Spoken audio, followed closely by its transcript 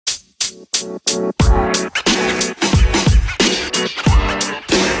What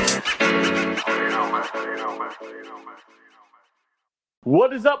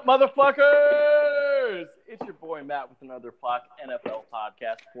is up, motherfuckers? It's your boy Matt with another Flock NFL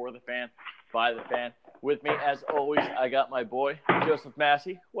podcast for the fan, by the fan. With me, as always, I got my boy, Joseph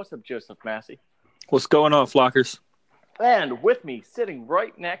Massey. What's up, Joseph Massey? What's going on, Flockers? And with me, sitting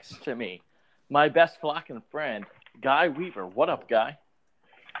right next to me, my best flocking friend, Guy Weaver. What up, Guy?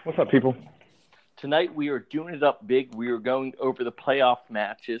 What's up, people? Tonight, we are doing it up big. We are going over the playoff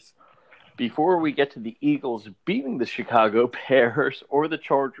matches. Before we get to the Eagles beating the Chicago Bears or the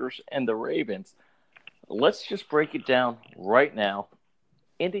Chargers and the Ravens, let's just break it down right now.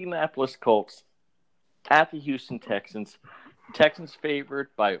 Indianapolis Colts at the Houston Texans. Texans favored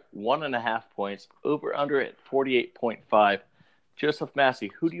by 1.5 points, over under at 48.5. Joseph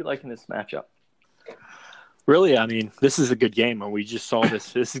Massey, who do you like in this matchup? Really, I mean, this is a good game. And we just saw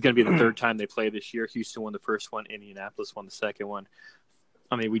this. This is going to be the third time they play this year. Houston won the first one. Indianapolis won the second one.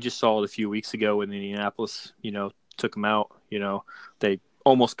 I mean, we just saw it a few weeks ago when Indianapolis, took them out. They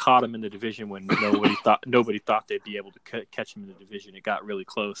almost caught them in the division when nobody thought they'd be able to catch them in the division. It got really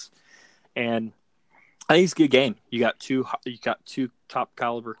close, and I think it's a good game. You got two top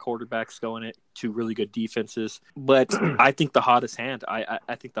caliber quarterbacks going it, two really good defenses. But I think the hottest hand, I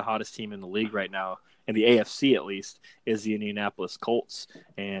think the hottest team in the league right now, in the AFC at least, is the Indianapolis Colts,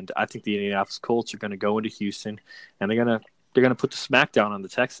 and I think the Indianapolis Colts are going to go into Houston, and they're going to put the smackdown on the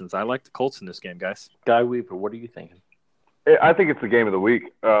Texans. I like the Colts in this game, guys. Guy Weaver, what are you thinking? I think it's the game of the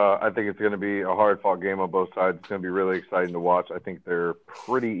week. I think it's going to be a hard-fought game on both sides. It's going to be really exciting to watch. I think they're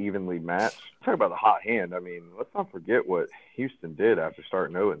pretty evenly matched. Talk about the hot hand. I mean, let's not forget what Houston did after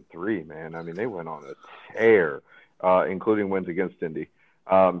starting 0-3, man. I mean, they went on a tear, including wins against Indy.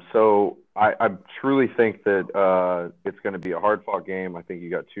 So I truly think that it's going to be a hard-fought game. I think you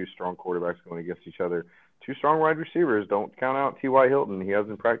got two strong quarterbacks going against each other. Two strong wide receivers. Don't count out T.Y. Hilton. He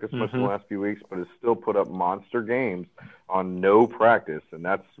hasn't practiced much in the last few weeks, but has still put up monster games on no practice, and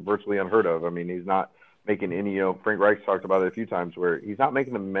that's virtually unheard of. I mean, he's not making any, Frank Reich talked about it a few times, where he's not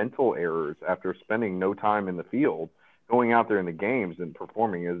making the mental errors after spending no time in the field, going out there in the games and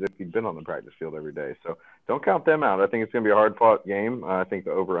performing as if he'd been on the practice field every day. So don't count them out. I think it's going to be a hard-fought game. I think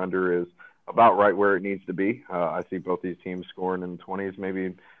the over-under is about right where it needs to be. I see both these teams scoring in the 20s,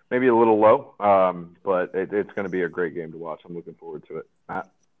 maybe a little low, but it's going to be a great game to watch. I'm looking forward to it. Matt?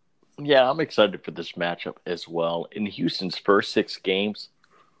 Yeah, I'm excited for this matchup as well. In Houston's first 6 games,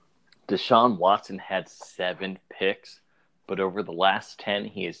 Deshaun Watson had 7 picks, but over the last 10,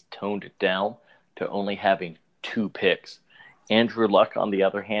 he has toned it down to only having 2 picks. Andrew Luck, on the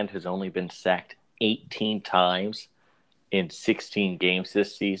other hand, has only been sacked 18 times in 16 games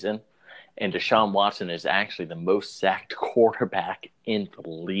this season. And Deshaun Watson is actually the most sacked quarterback in the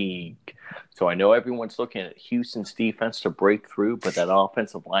league. So I know everyone's looking at Houston's defense to break through, but that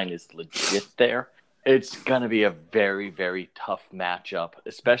offensive line is legit there. It's going to be a very, very tough matchup,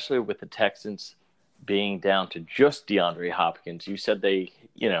 especially with the Texans being down to just DeAndre Hopkins. You said they,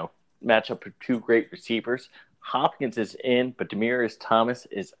 match up with 2 great receivers. Hopkins is in, but Demaryius Thomas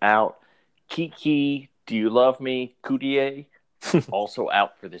is out. Kiki, do you love me? Coutier, also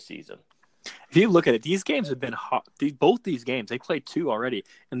out for the season. If you look at it, these games have been hot. Both these games, they played 2 already,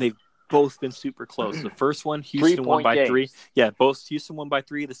 and they've both been super close. The first one, Houston won by 3. Yeah, both Houston won by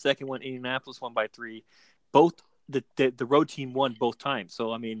 3. The second one, Indianapolis won by 3. Both the road team won both times.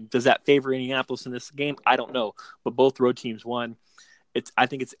 So, I mean, does that favor Indianapolis in this game? I don't know, but both road teams won.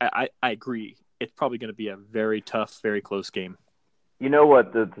 I agree. It's probably going to be a very tough, very close game. You know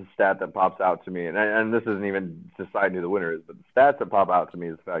what the stat that pops out to me, and this isn't even deciding who the winner is, but the stats that pop out to me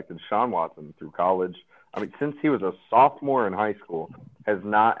is the fact that Deshaun Watson, through college, since he was a sophomore in high school, has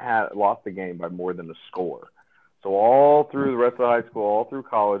not lost a game by more than a score. So all through the rest of high school, all through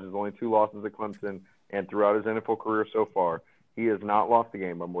college, there's only 2 losses at Clemson, and throughout his NFL career so far, he has not lost a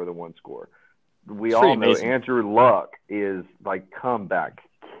game by more than 1 score. We all know amazing. Andrew Luck is like comeback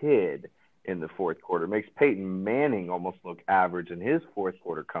kid in the fourth quarter. It makes Peyton Manning almost look average in his fourth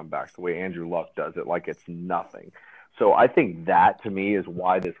quarter comebacks, the way Andrew Luck does it, like it's nothing. So I think that, to me, is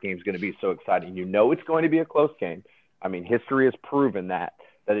why this game's going to be so exciting. It's going to be a close game. I mean, history has proven that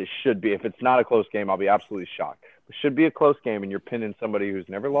it should be. If it's not a close game, I'll be absolutely shocked. It should be a close game, and you're pinning somebody who's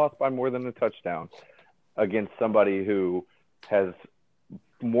never lost by more than a touchdown against somebody who has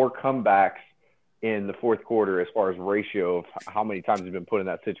more comebacks in the fourth quarter as far as ratio of how many times he's been put in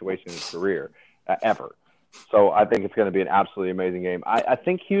that situation in his career ever. So I think it's going to be an absolutely amazing game. I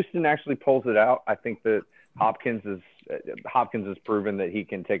think Houston actually pulls it out. I think that Hopkins has proven that he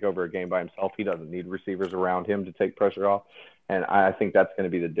can take over a game by himself. He doesn't need receivers around him to take pressure off. and I think that's going to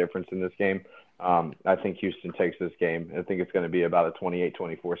be the difference in this game. I think Houston takes this game. I think it's going to be about a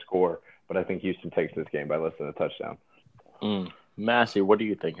 28-24 score, but I think Houston takes this game by less than a touchdown. Massey, what are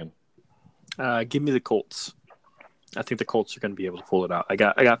you thinking? Give me the Colts. I think the Colts are going to be able to pull it out. I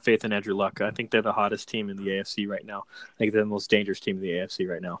got faith in Andrew Luck. I think they're the hottest team in the AFC right now. I think they're the most dangerous team in the AFC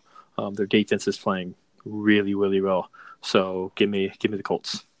right now. Their defense is playing really, really well. So give me the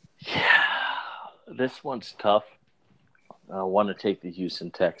Colts. Yeah, this one's tough. I want to take the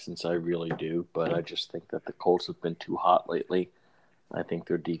Houston Texans, I really do, but I just think that the Colts have been too hot lately. I think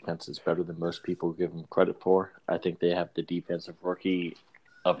their defense is better than most people give them credit for. I think they have the defensive rookie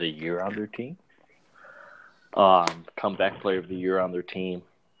of the year on their team. Comeback player of the year on their team.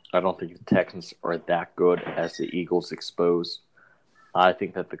 I don't think the Texans are that good as the Eagles exposed. I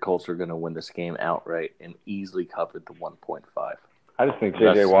think that the Colts are going to win this game outright and easily cover the 1.5. I just think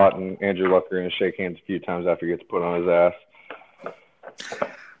J.J. Watt and Andrew Luck are going to shake hands a few times after he gets put on his ass.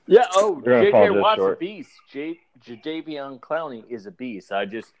 Yeah, They're gonna J.J. fall Watt's just a short. beast. Jadeveon Clowney is a beast.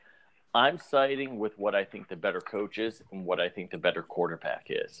 I'm siding with what I think the better coach is and what I think the better quarterback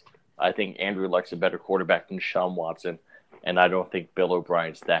is. I think Andrew Luck's a better quarterback than Deshaun Watson, and I don't think Bill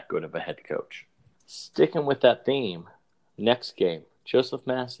O'Brien's that good of a head coach. Sticking with that theme, next game, Joseph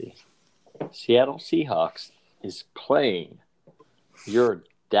Massey, Seattle Seahawks is playing your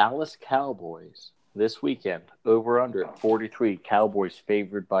Dallas Cowboys this weekend, over under at 43, Cowboys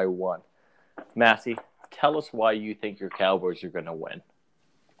favored by 1. Massey, tell us why you think your Cowboys are going to win.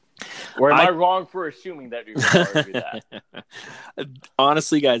 Or am I wrong for assuming that you're going to argue that?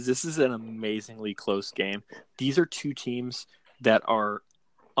 Honestly, guys, this is an amazingly close game. These are two teams that are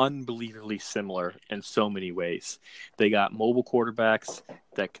unbelievably similar in so many ways. They got mobile quarterbacks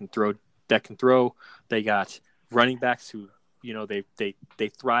that can throw. They got running backs who, they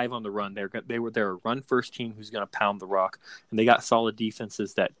thrive on the run. They're a run first team who's going to pound the rock, and they got solid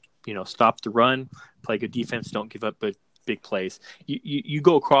defenses that stop the run, play good defense, don't give up big plays. You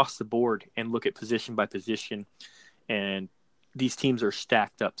go across the board and look at position by position, and these teams are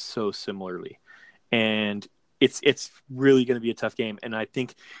stacked up so similarly, and it's really going to be a tough game. And I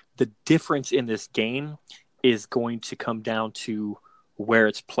think the difference in this game is going to come down to where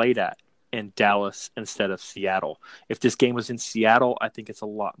it's played at in Dallas instead of Seattle. If this game was in Seattle, I think it's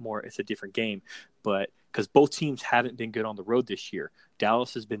a different game, but because both teams haven't been good on the road this year.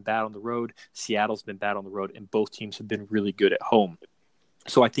 Dallas has been bad on the road, Seattle's been bad on the road, and both teams have been really good at home.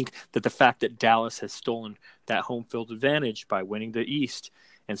 So I think that the fact that Dallas has stolen that home field advantage by winning the East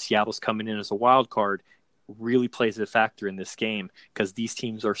and Seattle's coming in as a wild card really plays a factor in this game, because these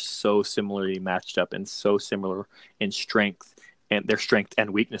teams are so similarly matched up and so similar in strength and their strength and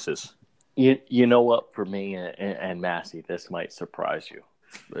weaknesses. You know what, for me and Massey, this might surprise you.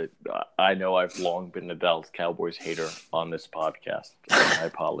 But I know I've long been a Dallas Cowboys hater on this podcast. I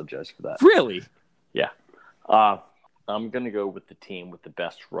apologize for that. Really? Yeah. I'm going to go with the team with the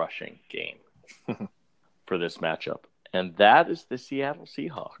best rushing game for this matchup, and that is the Seattle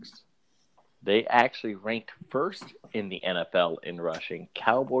Seahawks. They actually ranked first in the NFL in rushing.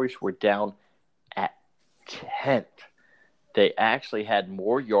 Cowboys were down at 10th. They actually had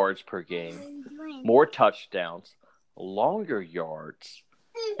more yards per game, more touchdowns, longer yards,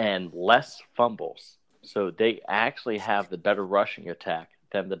 and less fumbles. So they actually have the better rushing attack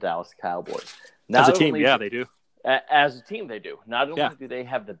than the Dallas Cowboys. As a team, yeah, they do. As a team, they do. Not only do they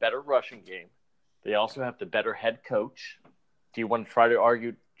have the better rushing game, they also have the better head coach. Do you want to try to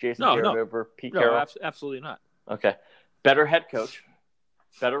argue Jason Garrett over Pete Carroll? No, absolutely not. Okay. Better head coach,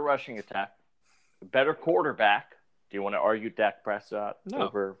 better rushing attack, better quarterback. Do you want to argue Dak Prescott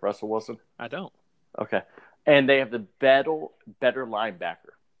over Russell Wilson? I don't. Okay. And they have the better linebacker.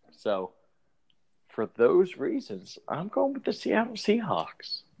 So for those reasons, I'm going with the Seattle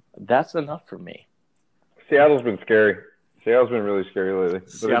Seahawks. That's enough for me. Seattle's been scary. Seattle's been really scary lately.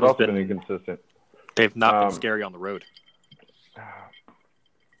 But they've also been inconsistent. They've not been scary on the road.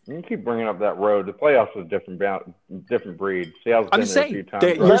 You keep bringing up that road. The playoffs is a different breed. Seattle's been there a few times.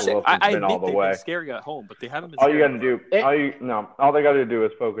 I been all the they've way. been scary at home, but they haven't been All scary. you got to do, all they got to do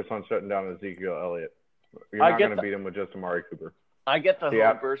is focus on shutting down Ezekiel Elliott. You're not going to beat him with just Amari Cooper. I get the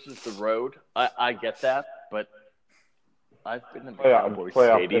home versus the road. I get that, but I've been in the Cowboys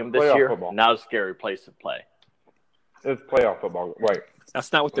Stadium this year. Football. Not a scary place to play. It's playoff football, right?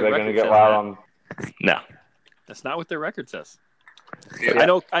 That's not what their record record says. says. Loud on... No, that's not what their record says.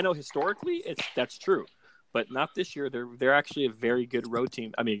 Yeah. I know historically that's true, but not this year. They're actually a very good road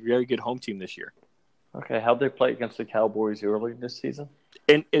team. I mean, very good home team this year. Okay, how'd they play against the Cowboys early this season?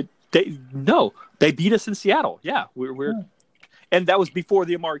 And they beat us in Seattle. Yeah, we're and that was before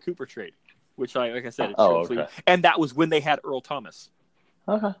the Amari Cooper trade. which like I said, Okay. And that was when they had Earl Thomas.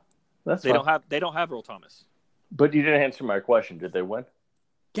 Okay. That's They fine. don't have Earl Thomas. But you didn't answer my question. Did they win?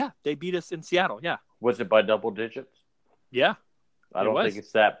 Yeah, they beat us in Seattle. Yeah. Was it by double digits? Yeah. I don't think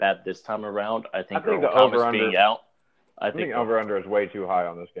it's that bad this time around. I think the Earl Thomas over-under- being out. I think over-under is way too high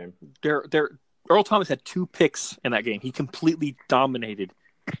on this game. Earl Thomas had 2 picks in that game. He completely dominated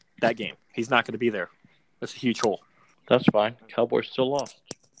that game. He's not going to be there. That's a huge hole. That's fine. Cowboys still lost.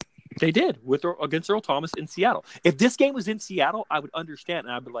 They did against Earl Thomas in Seattle. If this game was in Seattle, I would understand,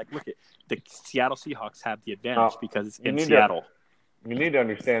 and I'd be like, look, the Seattle Seahawks have the advantage because it's in Seattle. You need to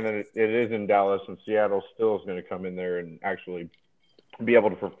understand that it is in Dallas, and Seattle still is going to come in there and actually be able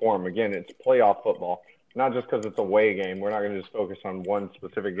to perform. Again, it's playoff football, not just because it's a away game. We're not going to just focus on one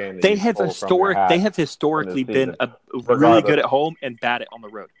specific game. They have historically been really good at home and bad on the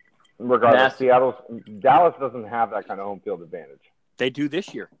road. Regardless, Dallas doesn't have that kind of home field advantage. They do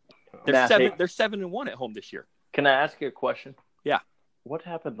this year. They're 7-1 at home this year. Can I ask you a question? Yeah. What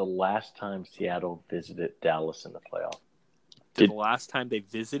happened the last time Seattle visited Dallas in the playoff? The last time they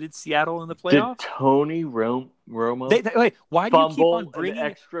visited Seattle in the playoffs? Did Tony Romo? Wait, why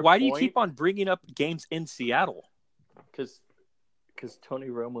do you keep on bringing up games in Seattle? Because Tony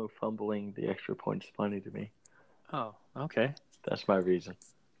Romo fumbling the extra point is funny to me. Oh, okay. That's my reason.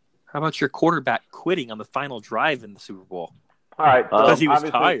 How about your quarterback quitting on the final drive in the Super Bowl? All right, because he was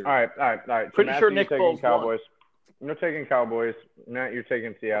tired. All right. Pretty sure Nick Foles Cowboys. You're taking Cowboys. Matt, you're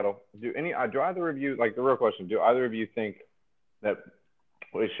taking Seattle. Do either of you, like the real question, do either of you think that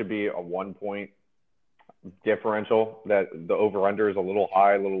it should be a 1-point differential, that the over-under is a little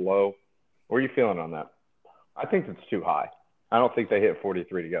high, a little low? What are you feeling on that? I think it's too high. I don't think they hit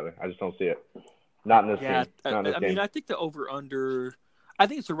 43 together. I just don't see it. Not in this game. I mean, I think the over-under, I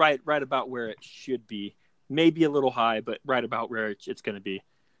think it's right about where it should be. Maybe a little high, but right about where it's going to be.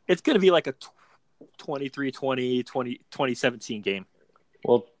 It's going to be like a 23-20, 2017 game.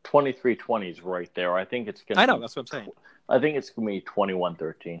 Well, 23-20 is right there. I think it's going to I know, that's what I'm saying. I think it's going to be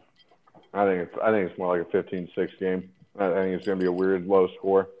 21-13. I think it's more like a 15-6 game. I think it's going to be a weird low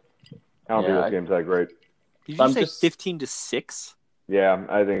score. I don't think this game's that great. Did you say 15-6? Yeah,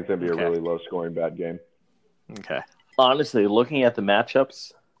 I think it's going to be a really low-scoring bad game. Okay. Honestly, looking at the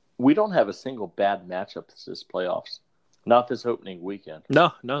matchups, we don't have a single bad matchup this playoffs. Not this opening weekend.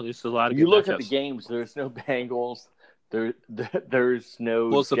 No, there's a lot of good You look matchups. at the games, there's no Bengals. There's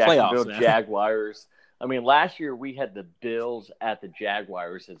no it's the Jacksonville playoffs, Jaguars. I mean, last year we had the Bills at the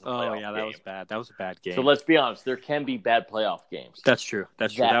Jaguars as a playoff game. That was bad. That was a bad game. So let's be honest, there can be bad playoff games. That's true.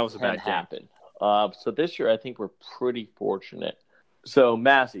 That was a bad happen. So this year I think we're pretty fortunate. So,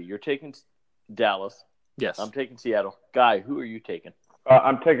 Massey, you're taking Dallas. Yes. I'm taking Seattle. Guy, who are you taking?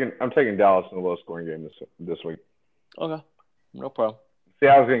 I'm taking Dallas in a low-scoring game this week. Okay, no problem.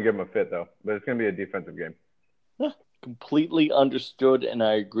 Seattle's going to give them a fit, though, but it's going to be a defensive game. Completely understood, and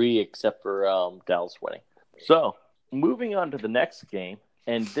I agree, except for Dallas winning. So, moving on to the next game,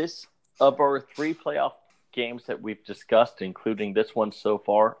 and this of our 3 playoff games that we've discussed, including this one so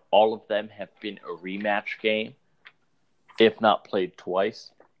far, all of them have been a rematch game, if not played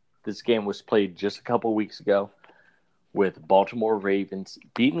twice. This game was played just a couple weeks ago with Baltimore Ravens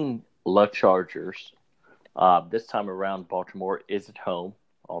beating the Chargers. This time around, Baltimore is at home,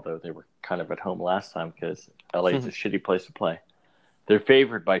 although they were kind of at home last time because LA is a shitty place to play. They're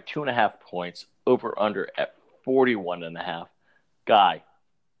favored by 2.5 points, over under at 41.5. Guy,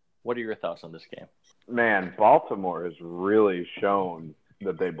 what are your thoughts on this game? Man, Baltimore has really shown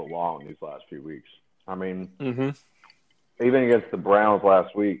that they belong these last few weeks. I mean, even against the Browns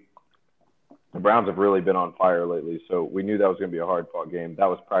last week, the Browns have really been on fire lately, so we knew that was going to be a hard-fought game. That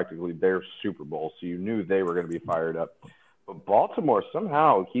was practically their Super Bowl, so you knew they were going to be fired up. But Baltimore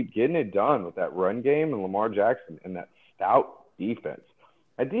somehow keep getting it done with that run game and Lamar Jackson and that stout defense.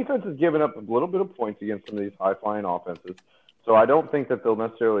 That defense has given up a little bit of points against some of these high-flying offenses, so I don't think that they'll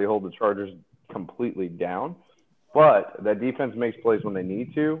necessarily hold the Chargers completely down. But that defense makes plays when they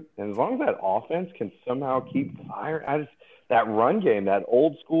need to, and as long as that offense can somehow keep firing, that run game, that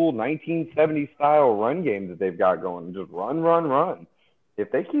old school 1970s style run game that they've got going, just run.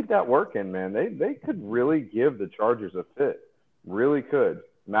 If they keep that working, man, they could really give the Chargers a fit. Really could.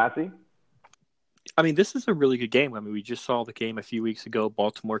 Massey? I mean, this is a really good game. I mean, we just saw the game a few weeks ago.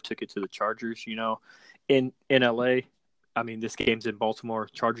 Baltimore took it to the Chargers, in LA. I mean, this game's in Baltimore.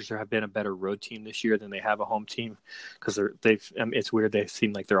 Chargers have been a better road team this year than they have a home team because it's weird. They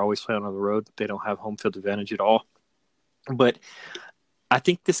seem like they're always playing on the road. They don't have home field advantage at all. But I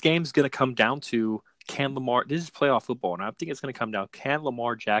think this game's going to come down to this is playoff football, and I think it's going to come down, can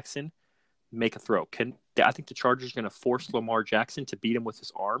Lamar Jackson make a throw? I think the Chargers are going to force Lamar Jackson to beat him with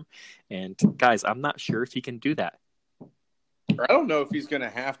his arm. And, guys, I'm not sure if he can do that. I don't know if he's going to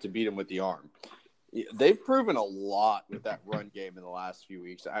have to beat him with the arm. They've proven a lot with that run game in the last few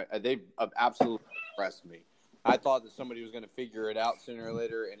weeks. They've absolutely impressed me. I thought that somebody was going to figure it out sooner or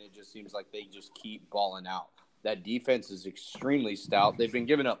later, and it just seems like they just keep balling out. That defense is extremely stout. They've been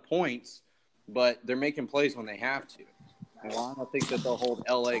giving up points, but they're making plays when they have to. And while I don't think that they'll hold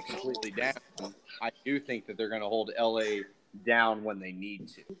LA completely down, I do think that they're going to hold LA down when they need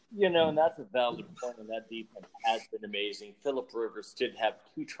to. And that's a valid point, and that defense has been amazing. Phillip Rivers did have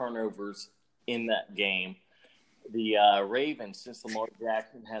 2 turnovers in that game. The Ravens, since Lamar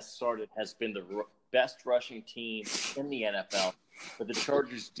Jackson has started, has been the best rushing team in the NFL, but the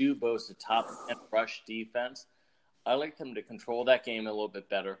Chargers do boast a top 10 rush defense. I like them to control that game a little bit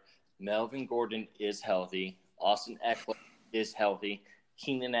better. Melvin Gordon is healthy. Austin Eckler is healthy.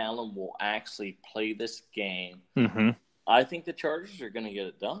 Keenan Allen will actually play this game. Mm-hmm. I think the Chargers are going to get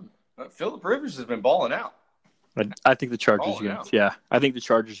it done. Phillip Rivers has been balling out. I think the Chargers I think the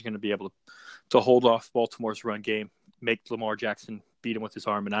Chargers are going to be able to hold off Baltimore's run game, make Lamar Jackson beat him with his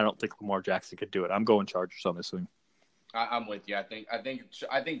arm, and I don't think Lamar Jackson could do it. I'm going Chargers on this one. I'm with you. I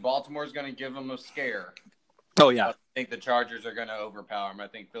think Baltimore's going to give them a scare. Oh yeah. I think the Chargers are going to overpower him. I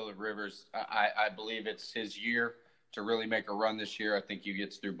think Phillip Rivers. I believe it's his year to really make a run this year. I think he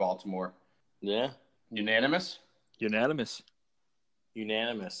gets through Baltimore. Yeah. Unanimous.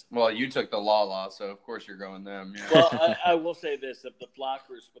 Well, you took the law, so of course you're going them. Yeah. Well, I will say this: of the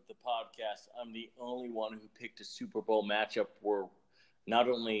Flockers with the podcast, I'm the only one who picked a Super Bowl matchup where not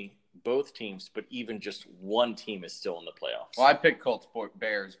only both teams, but even just one team is still in the playoffs. Well, I picked Colts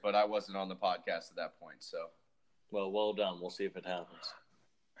Bears, but I wasn't on the podcast at that point. So, well done. We'll see if it happens.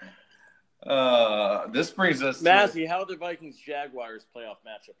 This brings us Massey, how the Vikings-Jaguars playoff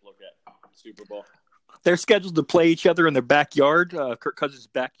matchup look at Super Bowl? They're scheduled to play each other in their backyard, Kirk Cousins'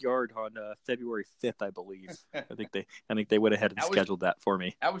 backyard, on February 5th, I believe. I think they went ahead and scheduled that for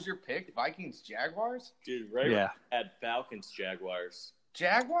me. That was your pick, Vikings-Jaguars? Dude, right? Yeah. I had Falcons-Jaguars.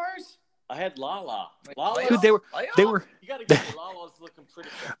 Jaguars? I had Lala. Dude, they were. You got to get Lala's looking pretty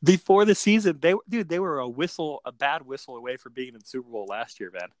good. Before the season, they were a bad whistle away from being in the Super Bowl last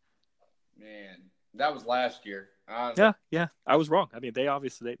year, man. Man, that was last year. Yeah, I was wrong. I mean, they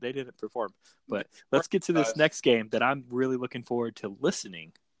obviously they didn't perform. But let's get to this next game that I'm really looking forward to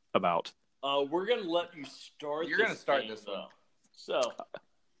listening about. We're gonna let you start. You're gonna start this one. So,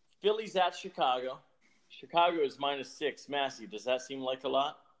 Philly's at Chicago. Chicago is -6. Massey, does that seem like a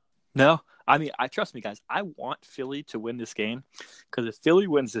lot? No, I mean, trust me, guys. I want Philly to win this game because if Philly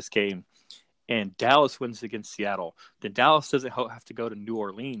wins this game and Dallas wins against Seattle, then Dallas doesn't have to go to New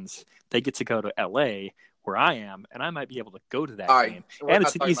Orleans. They get to go to L.A., where I am, and I might be able to go to that game. And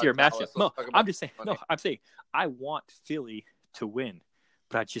it's an easier matchup. No, I'm just saying. No, I'm saying I want Philly to win,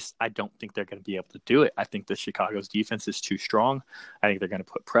 but I don't think they're going to be able to do it. I think the Chicago's defense is too strong. I think they're going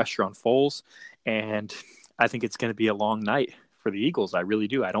to put pressure on Foles, and I think it's going to be a long night for the Eagles. I really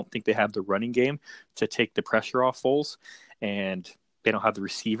do. I don't think they have the running game to take the pressure off Foles, and they don't have the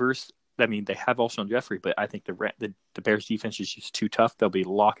receivers. I mean, they have Alshon Jeffrey, but I think the Bears defense is just too tough. They'll be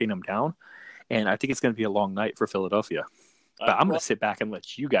locking them down. And I think it's going to be a long night for Philadelphia. But I'm going to sit back and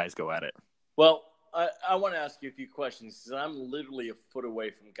let you guys go at it. Well, I want to ask you a few questions because I'm literally a foot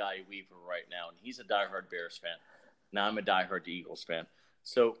away from Guy Weaver right now, and he's a diehard Bears fan. Now I'm a diehard Eagles fan.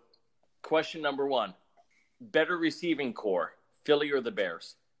 So, question number 1, better receiving core, Philly or the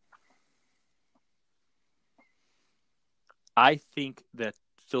Bears? I think that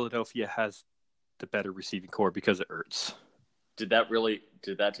Philadelphia has the better receiving core because of Ertz. Did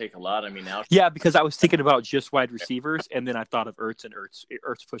that take a lot? I mean, now. Yeah, because I was thinking about just wide receivers, and then I thought of Ertz, and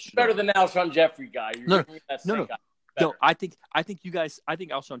Ertz pushed it better than Alshon Jeffrey guy. No. I think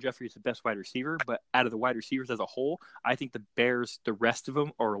Alshon Jeffrey is the best wide receiver, but out of the wide receivers as a whole, I think the Bears, the rest of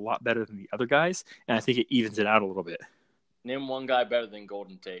them, are a lot better than the other guys, and I think it evens it out a little bit. Name one guy better than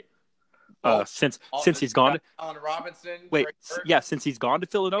Golden Tate. Since he's gone to Allen Robinson. Since he's gone to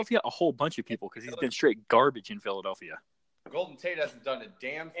Philadelphia, a whole bunch of people because he's been straight garbage in Philadelphia. Golden Tate hasn't done a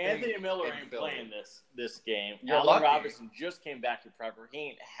damn thing. Anthony Miller ain't playing this game. You're Allen lucky. Robinson just came back to prepper. He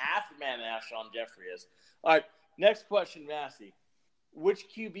ain't half the man that Alshon Jeffrey is. All right, next question, Massey. Which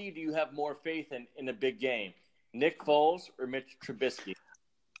QB do you have more faith in a big game? Nick Foles or Mitch Trubisky?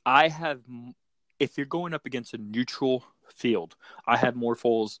 If you're going up against a neutral field, I have more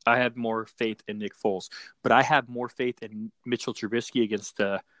faith in Nick Foles, but I have more faith in Mitchell Trubisky against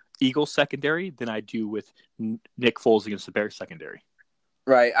the Eagles secondary than I do with Nick Foles against the Bears secondary.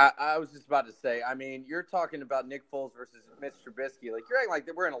 Right. I was just about to say, I mean, you're talking about Nick Foles versus Mitch Trubisky. Like, you're acting like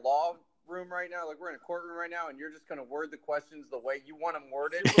we're in a law courtroom right now. Like we're in a courtroom right now, and you're just going to word the questions the way you want them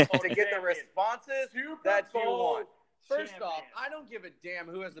worded to get the responses that you want. First off, I don't give a damn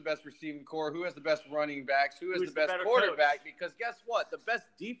who has the best receiving core, who has the best running backs, who has the best quarterback, because guess what? The best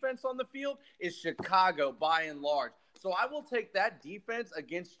defense on the field is Chicago by and large. So I will take that defense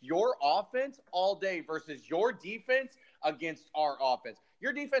against your offense all day versus your defense against our offense.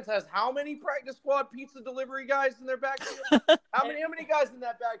 Your defense has how many practice squad pizza delivery guys in their backfield? How many guys in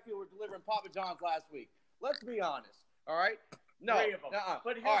that backfield were delivering Papa John's last week? Let's be honest. All right? No. 3 of them.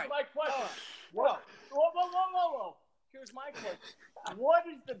 But here's my question. Whoa. Here's my question. What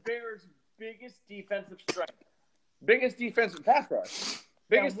is the Bears' biggest defensive strength? Biggest defensive pass rush.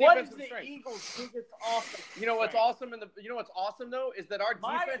 Biggest what defensive is the strength. Eagles' biggest offense? You know what's awesome? You know what's awesome though is that our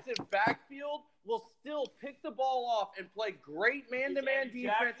defensive backfield will still pick the ball off and play great man-to-man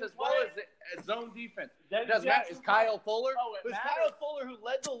defense as well as zone defense. It doesn't matter. Is Kyle Fuller? Is Kyle Fuller, who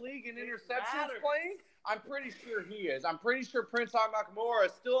led the league in interceptions, playing? I'm pretty sure he is. I'm pretty sure Prince Nakamura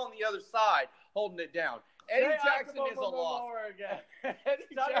is still on the other side holding it down. Eddie Jackson is a loss.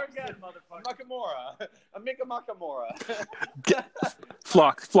 Eddie Jackson, motherfucker. Mika Nakamura.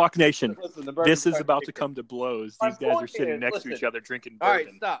 Flock Nation. Listen, this is about to come to blows. These guys are sitting next to each other drinking bourbon. All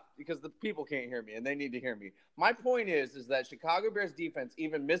right, stop, because the people can't hear me, and they need to hear me. My point is that Chicago Bears defense,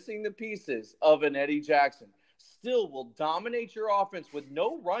 even missing the pieces of an Eddie Jackson, still will dominate your offense with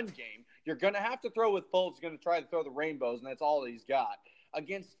no run game. You're going to have to throw with Foles. Going to try to throw the rainbows, and that's all he's got.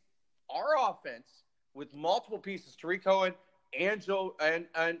 Against our offense, with multiple pieces, Tariq Cohen and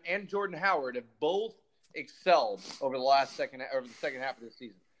Jordan Howard have both excelled over the second half of the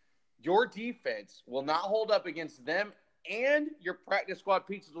season. Your defense will not hold up against them and your practice squad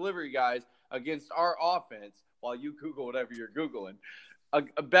pizza delivery guys against our offense while you Google whatever you're Googling.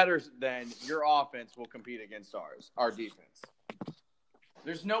 Better than your offense will compete against our defense.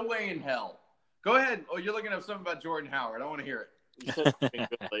 There's no way in hell. Go ahead. Oh, you're looking up something about Jordan Howard. I want to hear it. He said he's been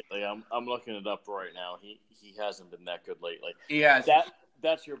good lately. I'm looking it up right now. He hasn't been that good lately. He has.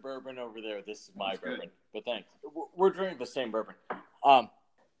 That's your bourbon over there. This is my bourbon. Good. But thanks. We're drinking the same bourbon.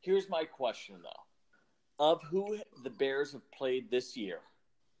 Here's my question though: of who the Bears have played this year,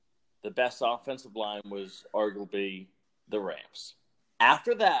 the best offensive line was arguably the Rams.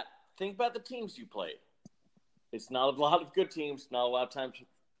 After that, think about the teams you played. It's not a lot of good teams. Not a lot of times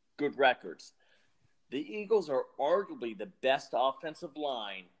good records. The Eagles are arguably the best offensive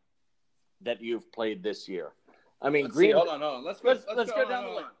line that you've played this year. I mean, hold on. Let's go down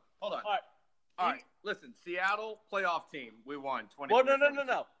the list. Hold on. All right. Listen, Seattle playoff team. We won 20. Well,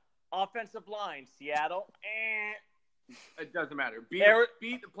 no. Offensive line, Seattle. It doesn't matter. Beat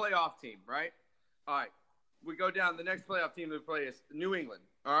the playoff team, right? All right. We go down. The next playoff team we play is New England.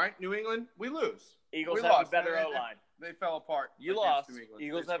 All right, New England. We lose. Eagles have a better O-line. They fell apart. You lost.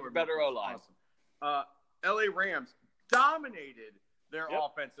 Eagles have a better O-line. Awesome. LA Rams dominated their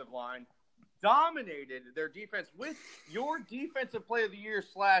offensive line, dominated their defense with your defensive player of the year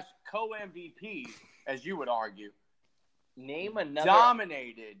 / co-MVP, as you would argue.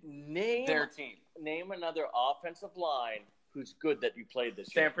 Dominated their team. Name another offensive line who's good that you played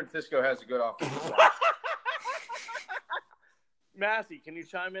this year. San Francisco has a good offensive line. Massey, can you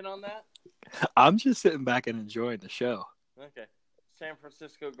chime in on that? I'm just sitting back and enjoying the show. Okay. San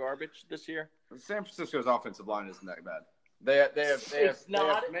Francisco garbage this year? San Francisco's offensive line isn't that bad. They have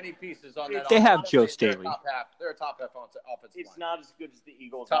many pieces on that. They have Joe Staley. They're a top half offensive line. It's not as good as the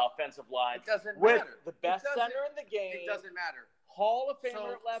Eagles' offensive line. It doesn't with matter. The best center in the game. It doesn't matter. Hall of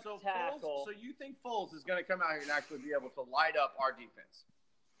Famer left tackle. So you think Foles is going to come out here and actually be able to light up our defense?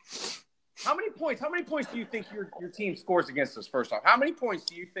 How many points do you think your team scores against us, first off? How many points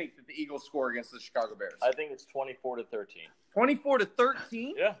do you think that the Eagles score against the Chicago Bears? I think it's 24-13.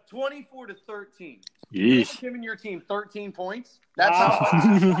 24-13? Yeah. 24-13. Yeesh. You're giving your team 13 points? That's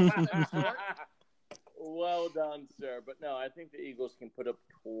how Well done, sir. But no, I think the Eagles can put up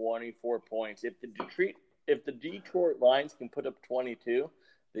 24 points. If the Detroit Lions can put up 22,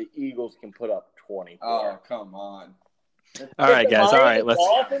 the Eagles can put up 24. Oh, come on. All right, guys. All right, let's. The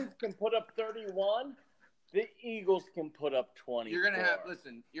Dolphins can put up 31. The Eagles can put up 20. You're gonna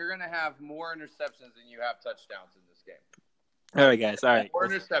have more interceptions than you have touchdowns in this game. All right, guys. All right. More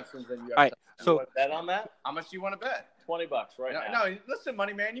interceptions than you have. All right. touchdowns. So Bet on that? How much do you want to bet? $20 right now. No, listen,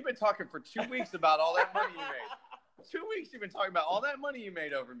 Money Man. You've been talking for 2 weeks about all that money you made. 2 weeks you've been talking about all that money you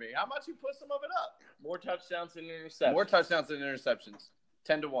made over me. How much you put some of it up? More touchdowns than interceptions. More touchdowns than interceptions.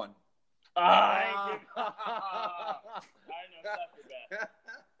 10-1. I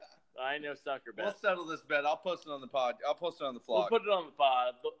know sucker bet. We'll settle this bet. I'll post it on the pod. I'll post it on the vlog. We'll put it on the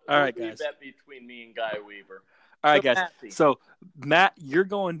pod. All right, guys. Bet between me and Guy Weaver. All right, So, guys. Matthew. So, Matt, you're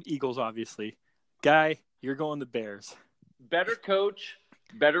going Eagles, obviously. Guy, you're going the Bears. Better coach,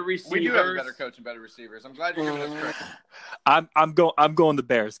 better receivers. We do have a better coach and better receivers. I'm glad you're giving us credit. I'm going the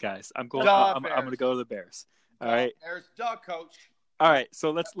Bears, guys. I'm going to go to the Bears. All right. There's Doug, coach. All right.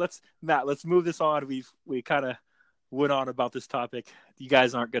 So let's Matt, let's move this on. We kind of went on about this topic. You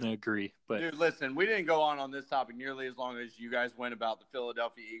guys aren't going to agree, but Dude, listen, we didn't go on this topic nearly as long as you guys went about the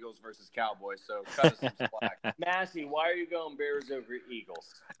Philadelphia Eagles versus Cowboys. So cut us some slack. Massey, why are you going Bears over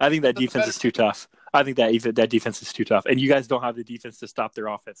Eagles? I think that defense is too tough. I think that defense is too tough, and you guys don't have the defense to stop their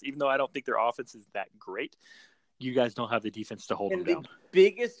offense. Even though I don't think their offense is that great, you guys don't have the defense to hold them down. The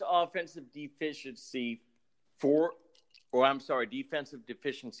biggest offensive deficiency defensive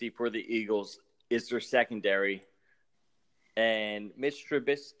deficiency for the Eagles is their secondary. And Mitch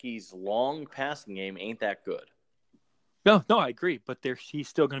Trubisky's long passing game ain't that good. No, I agree. But he's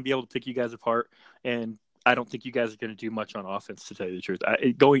still going to be able to pick you guys apart. And I don't think you guys are going to do much on offense, to tell you the truth.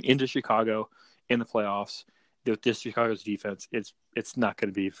 Going into Chicago in the playoffs, with this Chicago's defense, it's not going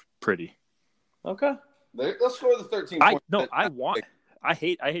to be pretty. Okay. Let's score the 13 points. I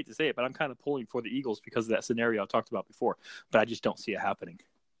hate to say it, but I'm kind of pulling for the Eagles because of that scenario I talked about before. But I just don't see it happening.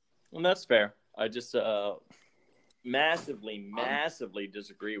 And that's fair. I just massively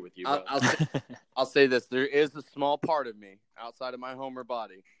disagree with you. I'll say this. There is a small part of me outside of my homer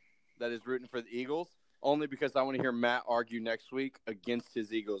body that is rooting for the Eagles, only because I want to hear Matt argue next week against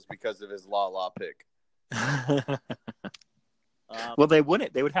his Eagles because of his la pick. Well, they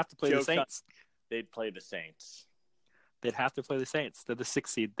wouldn't. They would have to play the Saints. They'd play the Saints. They'd have to play the Saints. They're the 6th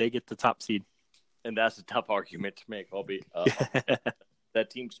seed. They get the top seed. And that's a tough argument to make. That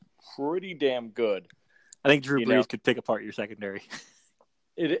team's pretty damn good. I think Drew Brees could pick apart your secondary.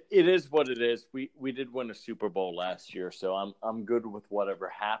 It is what it is. We did win a Super Bowl last year, so I'm good with whatever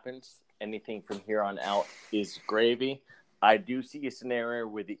happens. Anything from here on out is gravy. I do see a scenario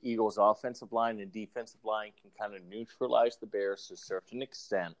where the Eagles' offensive line and defensive line can kind of neutralize the Bears to a certain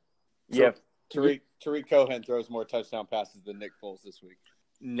extent. So Tariq Cohen throws more touchdown passes than Nick Foles this week.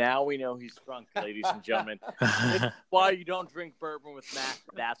 Now we know he's drunk, ladies and gentlemen. It's why you don't drink bourbon with Matt.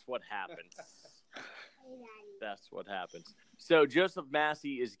 That's what happens. That's what happens. So Joseph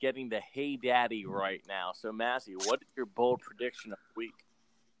Massey is getting the hey daddy right now. So Massey, what is your bold prediction of the week?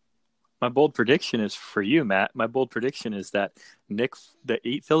 My bold prediction is for you, Matt. My bold prediction is that the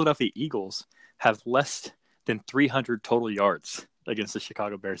Philadelphia Eagles have less than 300 total yards against the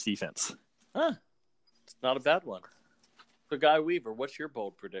Chicago Bears defense. Huh. It's not a bad one. So Guy Weaver, what's your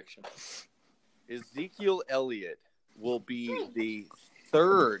bold prediction? Ezekiel Elliott will be the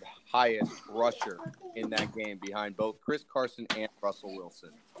 3rd highest rusher in that game behind both Chris Carson and Russell Wilson.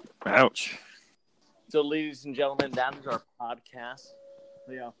 Ouch. So, ladies and gentlemen, that is our podcast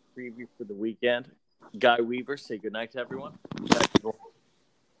playoff preview for the weekend. Guy Weaver, say goodnight to everyone.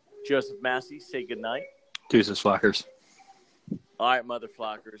 Joseph Massey, say goodnight. Deuces, Flockers. All right, mother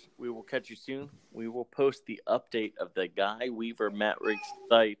flockers. We will catch you soon. We will post the update of the Guy Weaver Matt Riggs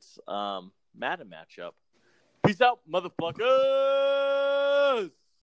sites Madden matchup. Peace out, motherfucker.